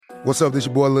What's up, this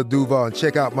your boy Lil Duval, and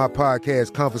check out my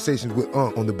podcast, Conversations with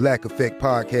Unc, on the Black Effect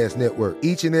Podcast Network.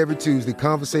 Each and every Tuesday,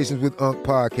 Conversations with Unc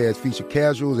podcast feature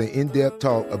casuals and in-depth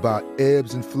talk about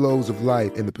ebbs and flows of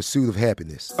life and the pursuit of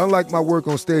happiness. Unlike my work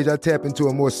on stage, I tap into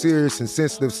a more serious and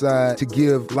sensitive side to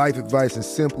give life advice and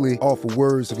simply offer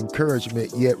words of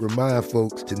encouragement, yet remind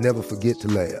folks to never forget to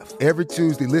laugh. Every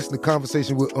Tuesday, listen to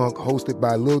Conversations with Unc, hosted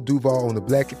by Lil Duval on the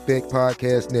Black Effect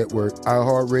Podcast Network,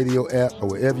 iHeartRadio app, or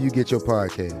wherever you get your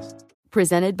podcasts.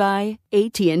 Presented by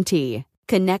AT&T.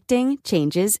 Connecting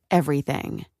changes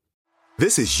everything.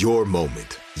 This is your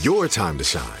moment, your time to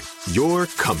shine, your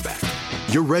comeback.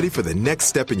 You're ready for the next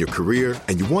step in your career,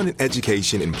 and you want an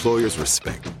education employers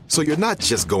respect. So you're not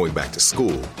just going back to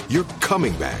school, you're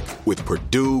coming back with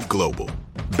Purdue Global.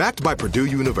 Backed by Purdue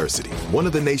University, one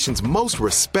of the nation's most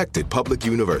respected public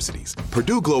universities,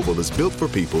 Purdue Global is built for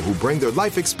people who bring their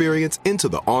life experience into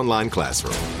the online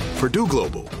classroom. Purdue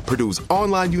Global, Purdue's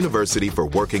online university for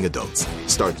working adults.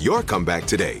 Start your comeback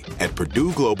today at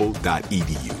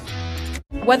purdueglobal.edu.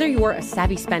 Whether you're a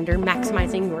savvy spender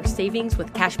maximizing your savings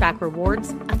with cashback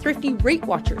rewards, a thrifty rate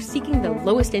watcher seeking the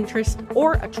lowest interest,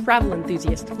 or a travel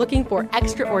enthusiast looking for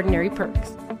extraordinary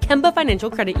perks, Kemba Financial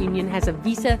Credit Union has a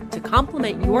visa to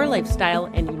complement your lifestyle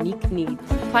and unique needs.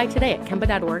 Apply today at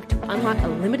Kemba.org to unlock a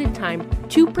limited time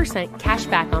 2% cash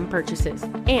back on purchases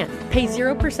and pay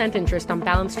 0% interest on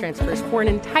balance transfers for an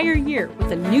entire year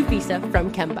with a new visa from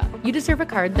Kemba. You deserve a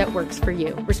card that works for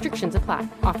you. Restrictions apply.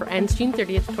 Offer ends June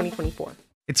 30th, 2024.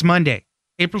 It's Monday,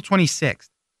 April 26th.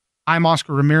 I'm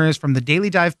Oscar Ramirez from the Daily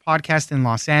Dive podcast in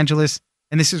Los Angeles,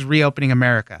 and this is Reopening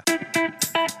America.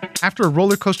 After a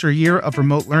roller coaster year of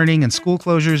remote learning and school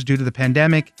closures due to the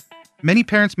pandemic, many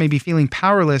parents may be feeling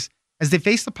powerless as they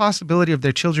face the possibility of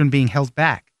their children being held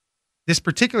back. This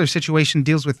particular situation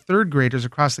deals with third graders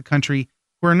across the country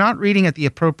who are not reading at the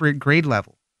appropriate grade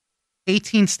level.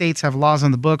 18 states have laws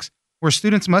on the books where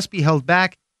students must be held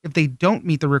back if they don't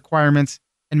meet the requirements,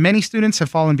 and many students have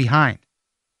fallen behind.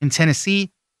 In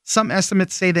Tennessee, some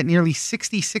estimates say that nearly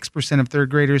 66% of third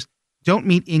graders don't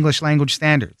meet English language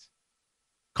standards.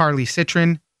 Carly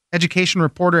Citrin, education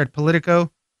reporter at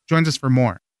Politico, joins us for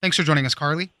more. Thanks for joining us,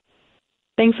 Carly.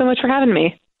 Thanks so much for having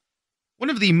me. One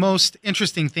of the most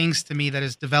interesting things to me that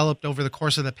has developed over the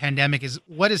course of the pandemic is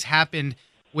what has happened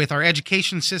with our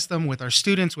education system, with our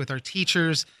students, with our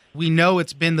teachers. We know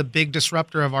it's been the big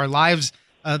disruptor of our lives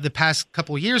the past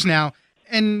couple of years now.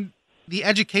 And the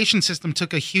education system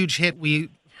took a huge hit. We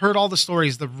heard all the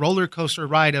stories, the roller coaster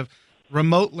ride of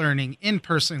remote learning,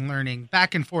 in-person learning,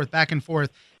 back and forth.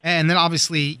 And then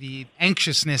obviously the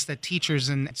anxiousness that teachers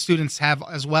and students have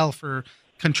as well for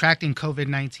contracting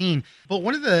COVID-19. But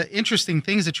one of the interesting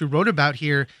things that you wrote about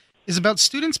here is about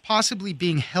students possibly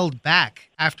being held back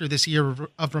after this year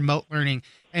of remote learning.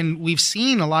 And we've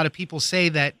seen a lot of people say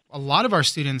that a lot of our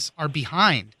students are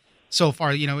behind so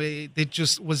far. You know, it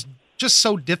just was just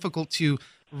so difficult to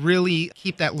really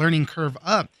keep that learning curve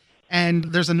up. And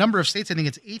there's a number of states, I think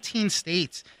it's 18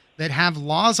 states, that have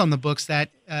laws on the books that,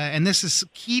 and this is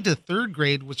key to third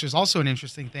grade, which is also an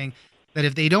interesting thing, that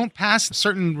if they don't pass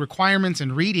certain requirements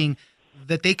in reading,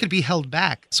 that they could be held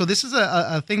back. So this is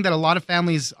a thing that a lot of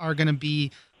families are going to be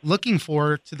looking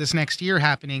for to this next year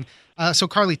happening. So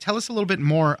Carly, tell us a little bit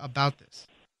more about this.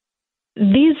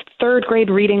 These third grade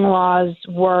reading laws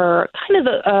were kind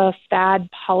of a fad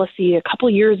policy a couple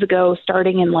years ago,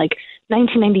 starting in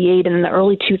 1998 and in the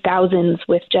early 2000s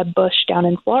with Jeb Bush down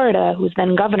in Florida, who was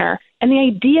then governor. And the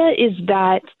idea is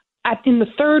that in the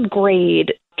third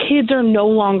grade, kids are no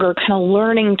longer kind of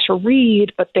learning to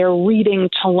read, but they're reading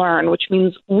to learn, which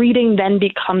means reading then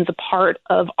becomes a part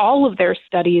of all of their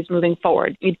studies moving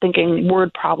forward. You're thinking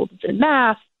word problems in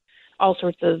math, all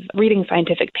sorts of reading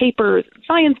scientific papers,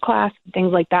 science class,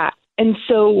 things like that. And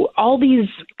so all these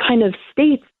kind of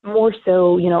states, more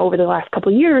so, over the last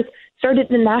couple of years, started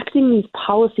enacting these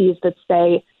policies that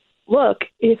say, look,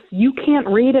 if you can't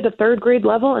read at a third grade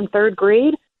level in third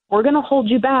grade, we're going to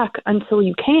hold you back until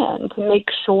you can, to make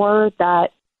sure that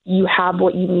you have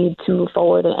what you need to move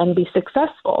forward and be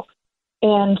successful.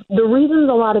 And the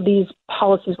reasons a lot of these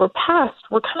policies were passed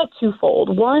were kind of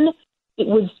twofold. One, it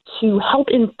was to help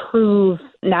improve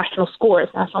national scores,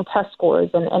 national test scores,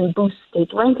 and boost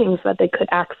states' rankings so that they could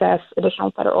access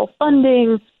additional federal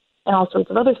funding and all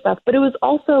sorts of other stuff. But it was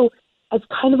also as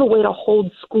kind of a way to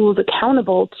hold schools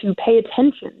accountable to pay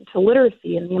attention to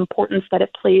literacy and the importance that it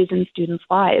plays in students'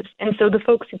 lives. And so the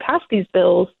folks who passed these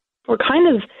bills were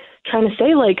kind of trying to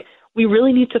say, we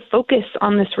really need to focus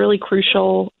on this really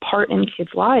crucial part in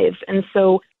kids' lives. And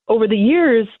so over the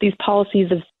years, these policies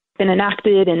have been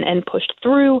enacted and pushed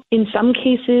through, in some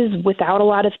cases without a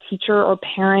lot of teacher or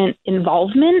parent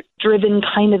involvement, driven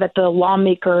kind of at the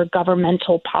lawmaker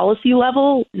governmental policy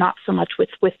level, not so much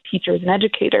with teachers and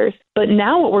educators. But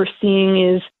now what we're seeing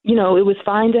is, it was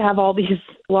fine to have all these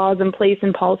laws in place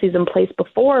and policies in place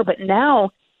before, but now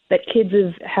that kids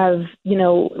have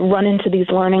run into these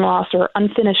learning loss or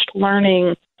unfinished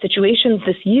learning situations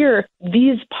this year,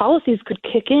 these policies could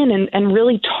kick in and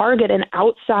really target an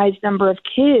outsized number of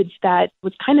kids that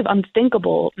was kind of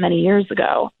unthinkable many years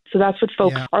ago. So that's what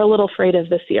folks are a little afraid of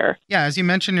this year. Yeah, as you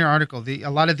mentioned in your article,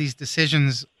 a lot of these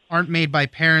decisions aren't made by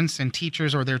parents and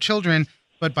teachers or their children,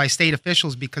 but by state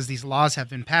officials because these laws have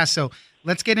been passed. So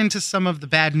let's get into some of the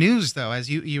bad news, though, as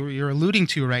you're alluding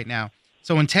to right now.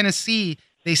 So in Tennessee,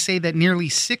 they say that nearly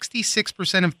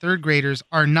 66% of third graders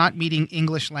are not meeting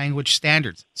English language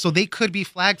standards. So they could be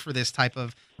flagged for this type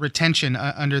of retention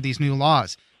under these new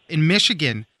laws. In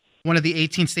Michigan, one of the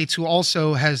 18 states who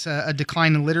also has a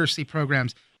decline in literacy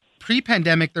programs,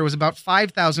 pre-pandemic, there was about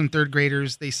 5,000 third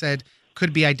graders, they said,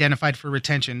 could be identified for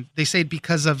retention. They say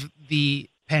because of the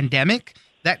pandemic,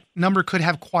 that number could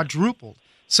have quadrupled.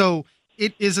 So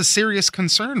it is a serious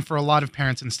concern for a lot of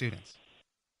parents and students.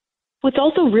 What's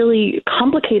also really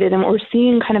complicated and what we're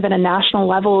seeing kind of at a national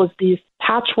level is these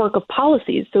patchwork of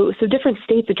policies. So different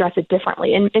states address it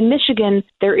differently. In Michigan,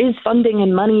 there is funding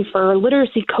and money for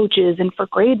literacy coaches and for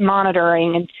grade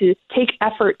monitoring and to take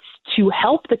efforts to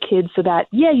help the kids so that,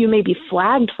 you may be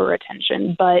flagged for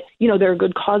retention, but, there are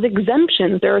good cause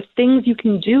exemptions. There are things you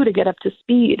can do to get up to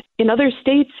speed. In other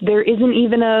states, there isn't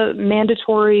even a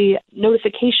mandatory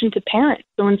notification to parents.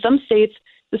 So in some states,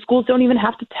 the schools don't even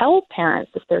have to tell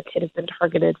parents if their kid has been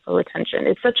targeted for retention.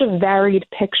 It's such a varied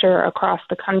picture across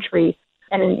the country.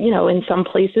 And, in some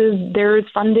places, there's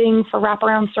funding for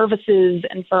wraparound services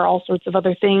and for all sorts of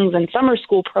other things and summer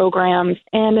school programs.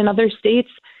 And in other states,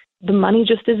 the money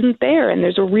just isn't there. And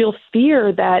there's a real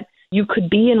fear that you could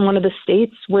be in one of the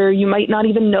states where you might not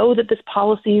even know that this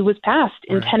policy was passed.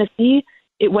 In Tennessee,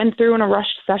 it went through in a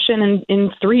rushed session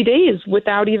in 3 days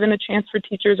without even a chance for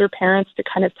teachers or parents to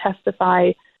kind of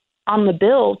testify on the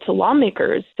bill to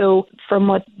lawmakers. So from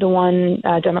what the one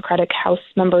Democratic House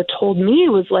member told me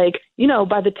was like,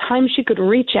 by the time she could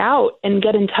reach out and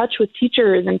get in touch with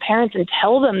teachers and parents and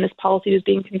tell them this policy was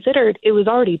being considered, it was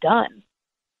already done.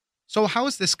 So how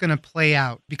is this going to play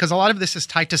out? Because a lot of this is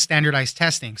tied to standardized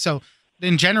testing. So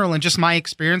in general, and just my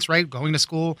experience, right, going to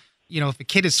school, if a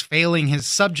kid is failing his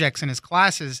subjects in his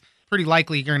classes, pretty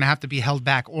likely you're going to have to be held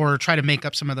back or try to make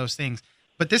up some of those things.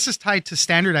 But this is tied to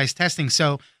standardized testing.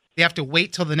 So they have to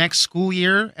wait till the next school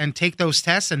year and take those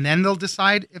tests, and then they'll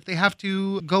decide if they have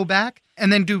to go back.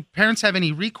 And then do parents have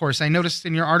any recourse? I noticed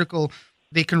in your article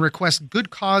they can request good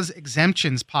cause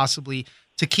exemptions possibly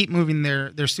to keep moving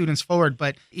their students forward.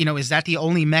 But, is that the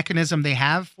only mechanism they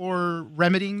have for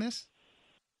remedying this?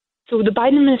 So the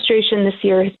Biden administration this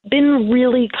year has been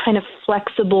really kind of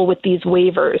flexible with these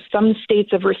waivers. Some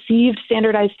states have received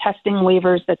standardized testing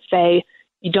waivers that say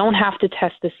you don't have to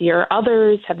test this year.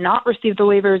 Others have not received the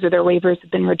waivers, or their waivers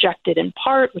have been rejected in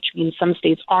part, which means some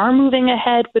states are moving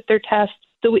ahead with their tests.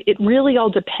 So it really all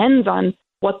depends on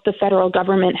what the federal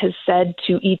government has said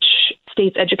to each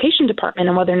state's education department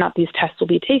and whether or not these tests will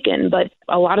be taken. But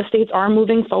a lot of states are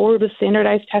moving forward with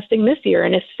standardized testing this year.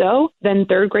 And if so, then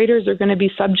third graders are going to be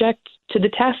subject to the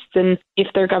tests. And if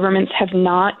their governments have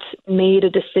not made a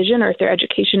decision, or if their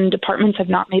education departments have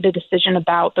not made a decision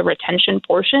about the retention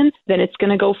portion, then it's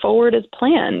going to go forward as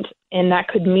planned. And that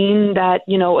could mean that,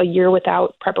 a year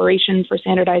without preparation for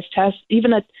standardized tests,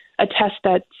 even a test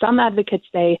that some advocates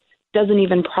say doesn't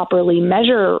even properly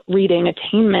measure reading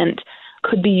attainment,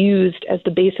 could be used as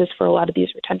the basis for a lot of these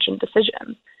retention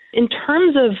decisions. In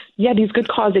terms of, these good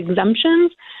cause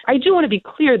exemptions, I do want to be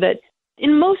clear that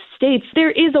in most states,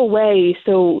 there is a way,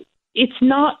 so it's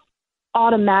not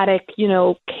automatic,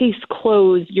 case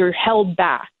closed, you're held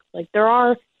back. Like there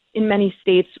are, in many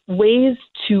states, ways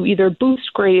to either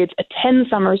boost grades, attend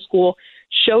summer school,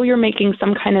 show you're making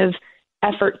some kind of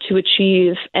effort to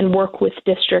achieve, and work with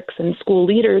districts and school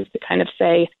leaders to kind of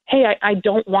say, hey, I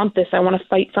don't want this. I want to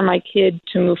fight for my kid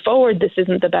to move forward. This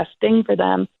isn't the best thing for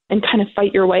them, and kind of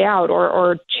fight your way out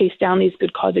or chase down these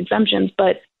good cause exemptions.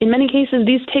 But in many cases,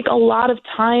 these take a lot of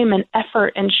time and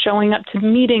effort and showing up to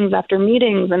meetings after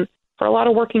meetings. And for a lot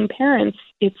of working parents,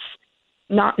 it's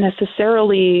not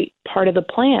necessarily part of the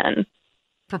plan.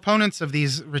 Proponents of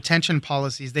these retention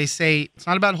policies, they say it's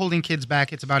not about holding kids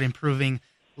back. It's about improving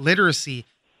literacy.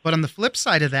 But on the flip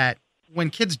side of that, when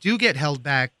kids do get held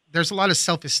back, there's a lot of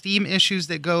self-esteem issues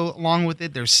that go along with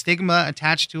it. There's stigma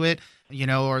attached to it,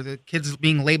 or the kids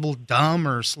being labeled dumb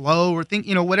or slow or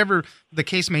whatever the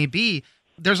case may be.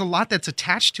 there's a lot that's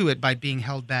attached to it by being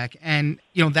held back. And,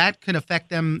 that could affect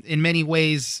them in many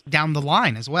ways down the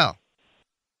line as well.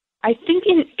 I think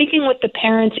in speaking with the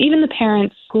parents, even the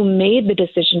parents who made the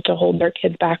decision to hold their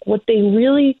kids back, what they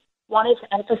really wanted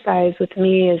to emphasize with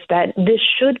me is that this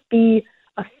should be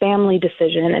a family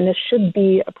decision, and this should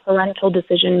be a parental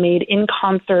decision made in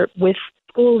concert with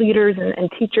school leaders and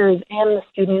teachers and the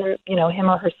student, him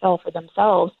or herself or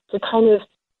themselves, to kind of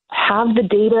have the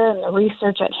data and the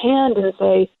research at hand and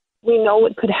say, we know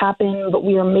what could happen, but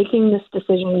we are making this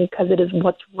decision because it is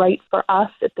what's right for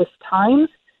us at this time.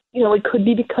 It could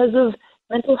be because of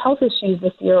mental health issues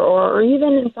this year, or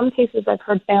even in some cases I've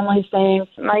heard families saying,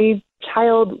 my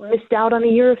child missed out on a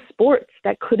year of sports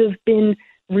that could have been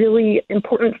really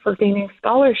important for gaining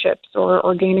scholarships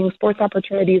or gaining sports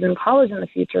opportunities in college in the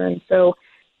future. And so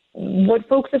what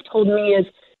folks have told me is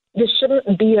this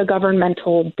shouldn't be a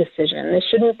governmental decision. This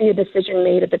shouldn't be a decision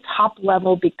made at the top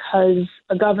level because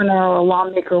a governor or a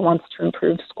lawmaker wants to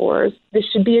improve scores. This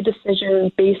should be a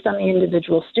decision based on the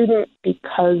individual student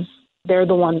because they're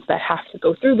the ones that have to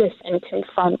go through this and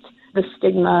confront the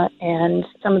stigma and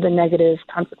some of the negative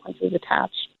consequences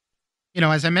attached.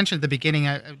 As I mentioned at the beginning,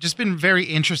 I've just been very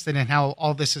interested in how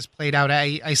all this has played out.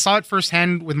 I saw it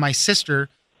firsthand with my sister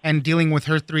and dealing with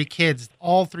her 3 kids.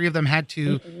 All 3 of them had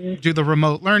to do the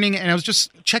remote learning. And I was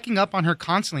just checking up on her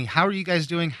constantly. How are you guys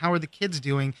doing? How are the kids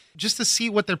doing? Just to see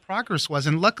what their progress was.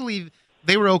 And luckily,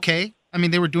 they were okay. I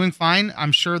mean, they were doing fine.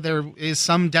 I'm sure there is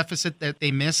some deficit that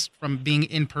they missed from being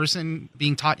in person,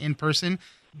 being taught in person.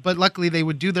 But luckily, they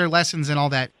would do their lessons and all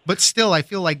that. But still, I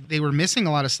feel like they were missing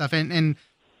a lot of stuff. And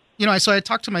so I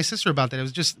talked to my sister about that. I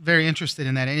was just very interested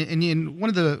in that. And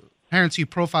one of the parents you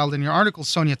profiled in your article,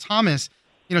 Sonia Thomas,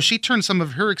 she turned some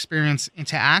of her experience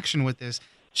into action with this.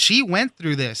 She went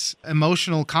through this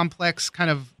emotional, complex kind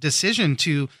of decision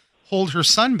to hold her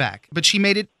son back, but she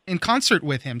made it in concert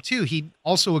with him too. He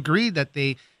also agreed that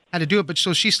they had to do it, but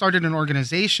so she started an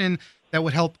organization that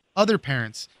would help other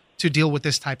parents to deal with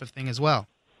this type of thing as well.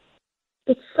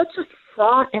 It's such a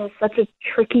fraught and such a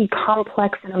tricky,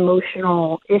 complex, and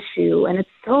emotional issue, and it's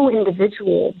so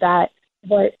individual that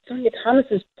what Sonia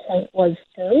Thomas's point was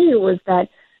to me was that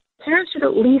parents should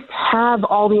at least have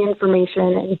all the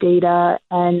information and data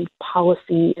and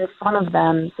policy in front of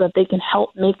them so that they can help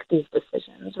make these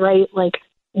decisions, right? Like,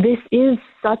 this is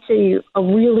such a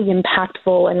really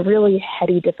impactful and really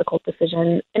heady, difficult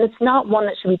decision. And it's not one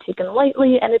that should be taken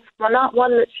lightly, and it's not one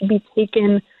that should be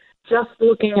taken just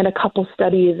looking at a couple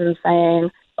studies and saying,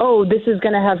 oh, this is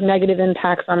going to have negative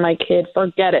impacts on my kid.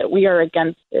 Forget it. We are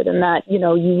against it. And that,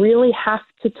 you really have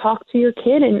to talk to your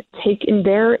kid and take in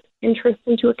their interests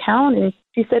into account. And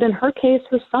she said in her case,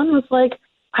 her son was like,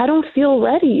 I don't feel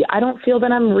ready. I don't feel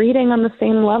that I'm reading on the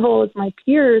same level as my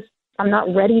peers. I'm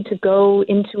not ready to go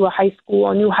into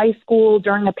a new high school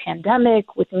during a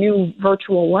pandemic with new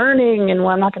virtual learning and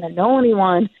where I'm not going to know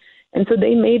anyone. And so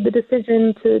they made the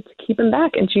decision to keep him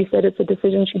back. And she said it's a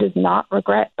decision she does not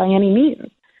regret by any means.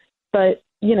 But,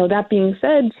 that being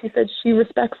said, she said she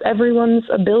respects everyone's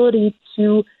ability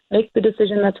to make the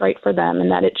decision that's right for them,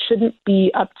 and that it shouldn't be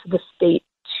up to the state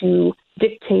to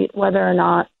dictate whether or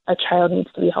not a child needs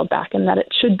to be held back, and that it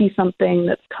should be something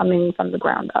that's coming from the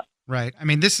ground up. Right. I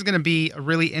mean, this is going to be a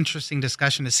really interesting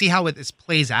discussion to see how this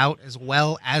plays out as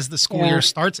well as the school year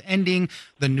starts ending,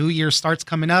 the new year starts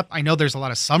coming up. I know there's a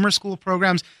lot of summer school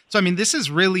programs. So, I mean, this is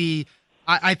really,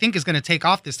 I think is going to take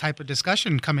off, this type of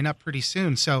discussion coming up pretty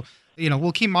soon. So,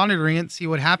 we'll keep monitoring it, see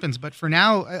what happens. But for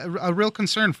now, a real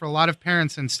concern for a lot of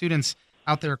parents and students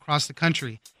out there across the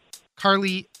country.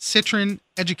 Carly Citrin,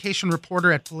 education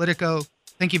reporter at Politico,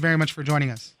 thank you very much for joining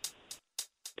us.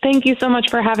 Thank you so much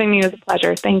for having me. It was a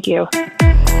pleasure. Thank you.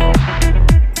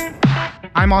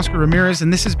 I'm Oscar Ramirez,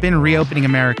 and this has been Reopening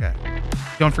America.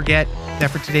 Don't forget that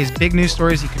for today's big news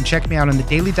stories, you can check me out on the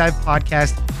Daily Dive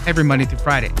podcast every Monday through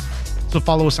Friday. So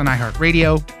follow us on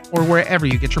iHeartRadio or wherever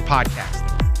you get your podcasts.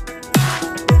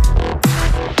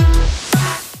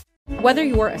 Whether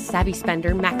you're a savvy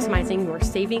spender maximizing your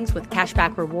savings with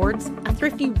cashback rewards, a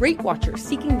thrifty rate watcher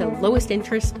seeking the lowest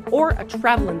interest, or a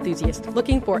travel enthusiast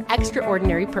looking for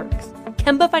extraordinary perks,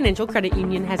 Kemba Financial Credit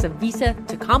Union has a visa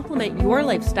to complement your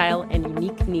lifestyle and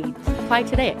unique needs. Apply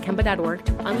today at Kemba.org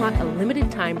to unlock a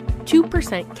limited-time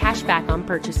 2% cash back on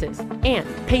purchases and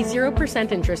pay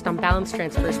 0% interest on balance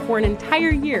transfers for an entire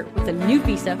year with a new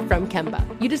visa from Kemba.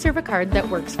 You deserve a card that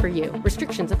works for you.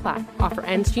 Restrictions apply. Offer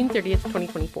ends June 30th,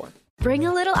 2024. Bring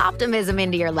a little optimism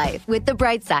into your life with The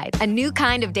Bright Side, a new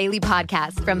kind of daily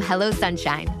podcast from Hello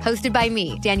Sunshine, hosted by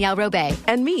me, Danielle Robay.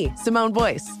 And me, Simone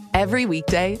Boyce. Every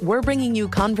weekday, we're bringing you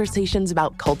conversations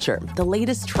about culture, the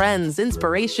latest trends,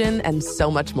 inspiration, and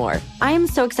so much more. I am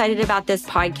so excited about this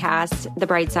podcast, The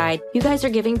Bright Side. You guys are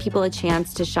giving people a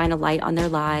chance to shine a light on their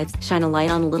lives, shine a light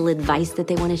on a little advice that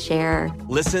they want to share.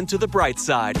 Listen to The Bright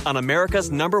Side on America's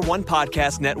 #1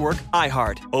 podcast network,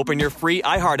 iHeart. Open your free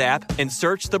iHeart app and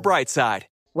search The Bright Side.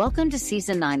 Welcome to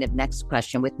Season 9 of Next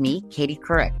Question with me, Katie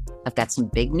Couric. I've got some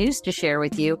big news to share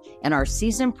with you in our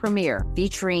season premiere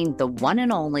featuring the one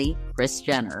and only Kris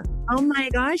Jenner. Oh my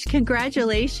gosh,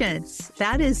 congratulations.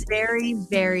 That is very,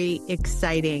 very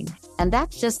exciting. And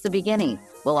that's just the beginning.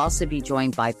 We'll also be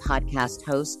joined by podcast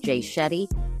host Jay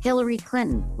Shetty, Hillary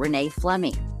Clinton, Renee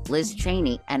Fleming, Liz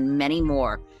Cheney, and many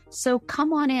more. So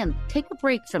come on in, take a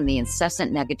break from the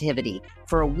incessant negativity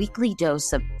for a weekly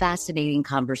dose of fascinating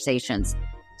conversations.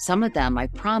 Some of them, I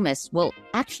promise, will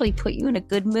actually put you in a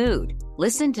good mood.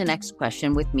 Listen to Next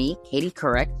Question with me, Katie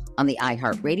Couric, on the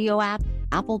iHeartRadio app,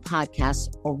 Apple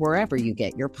Podcasts, or wherever you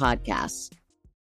get your podcasts.